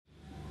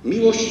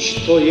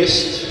Miłość to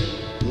jest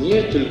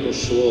nie tylko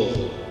słowo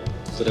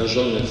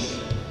wyrażone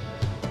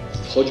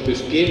choćby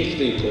w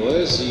pięknej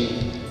poezji,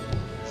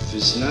 w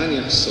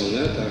wyznaniach,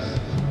 sonetach.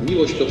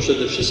 Miłość to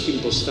przede wszystkim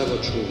postawa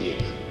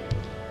człowieka.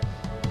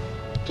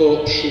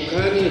 To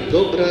szukanie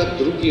dobra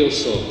drugiej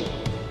osoby.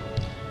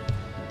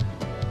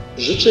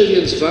 Życzę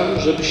więc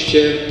Wam,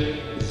 żebyście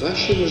w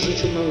Waszym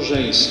życiu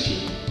małżeńskim,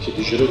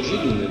 kiedyś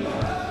rodzinnym,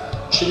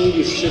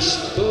 czynili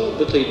wszystko,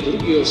 by tej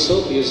drugiej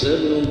osobie ze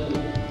mną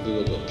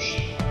było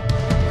dobrze.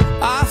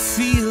 I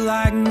feel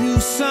like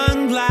new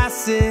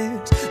sunglasses,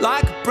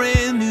 like a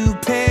brand new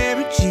pair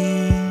of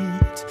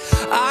jeans.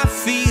 I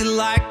feel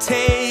like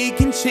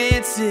taking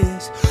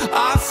chances.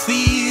 I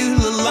feel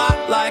a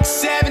lot like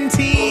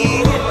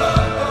 17.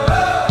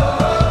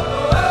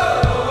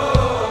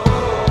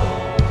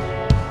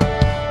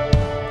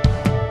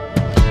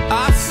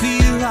 I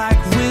feel like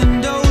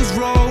windows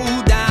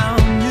roll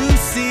down new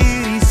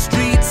city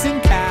streets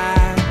and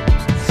cabs.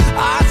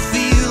 I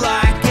feel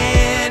like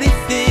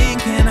anything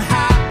can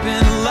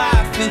happen,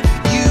 laughing.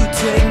 You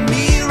take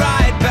me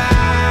right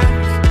back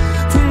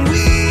when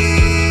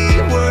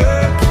we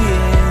were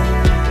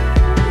kids.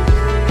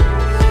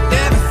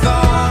 Never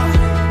thought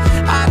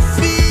I'd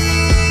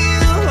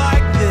feel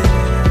like this.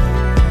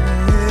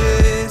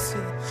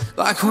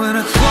 Like when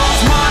I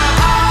close my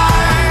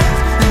eyes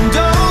and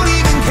don't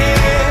even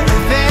care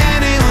if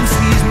anyone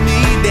sees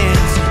me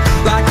dancing.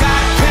 Like I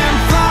can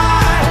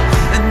fly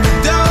and I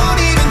don't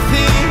even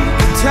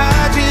think of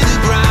touching the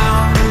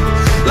ground.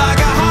 Like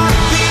a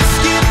heartbeat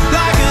skip,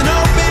 like an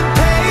open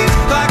page,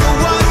 like a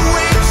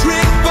one-way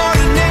trip on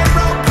an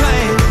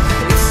aeroplane.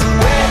 It's the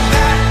way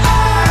that I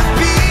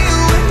feel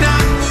when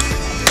I'm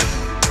with you.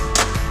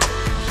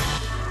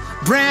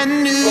 Brand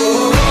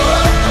new.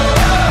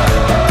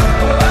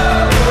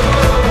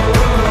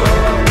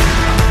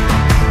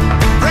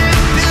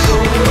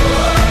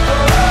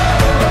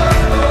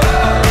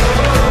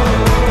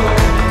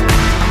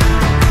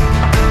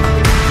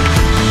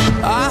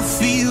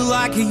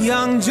 Like a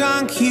young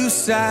John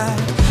Cusack,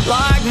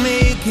 like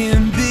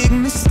making big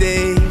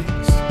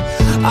mistakes.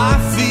 I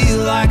feel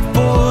like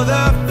for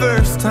the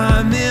first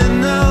time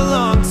in a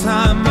long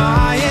time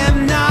I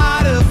am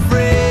not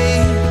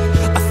afraid.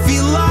 I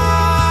feel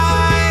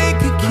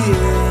like a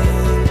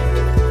kid.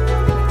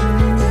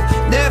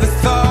 Never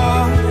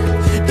thought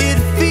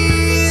it'd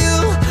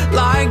feel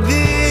like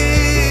this.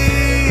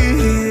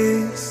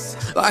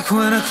 Like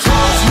when I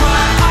close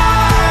my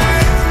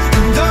eyes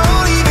and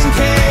don't even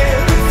care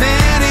if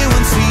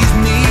anyone sees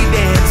me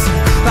dancing.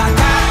 Like I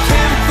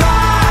can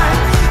fly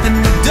and I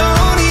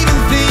don't even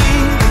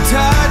think of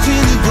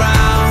touching the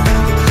ground.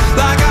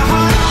 Like a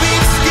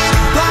heartbeat skip,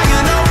 like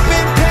an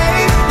open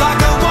page,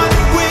 like a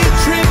one-way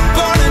trip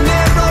on an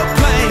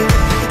aeroplane.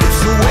 It's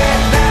the way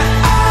that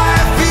I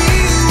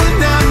feel when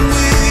I'm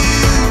with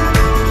you.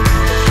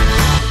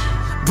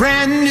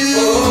 Brand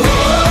new.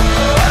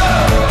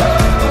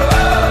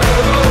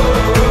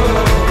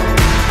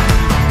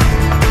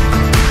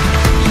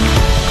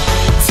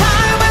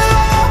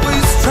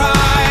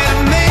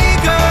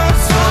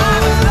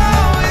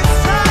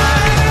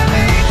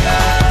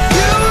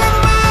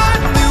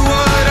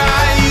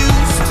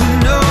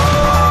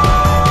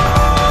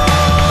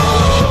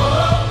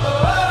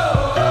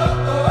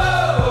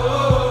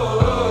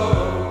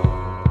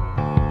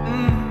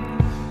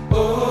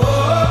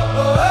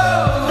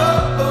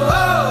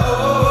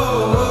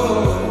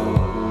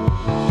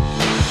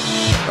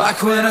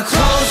 Like when I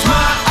close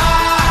my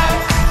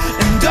eyes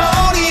and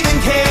don't even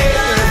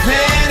care if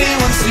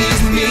anyone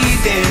sees me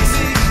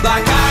dancing.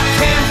 Like I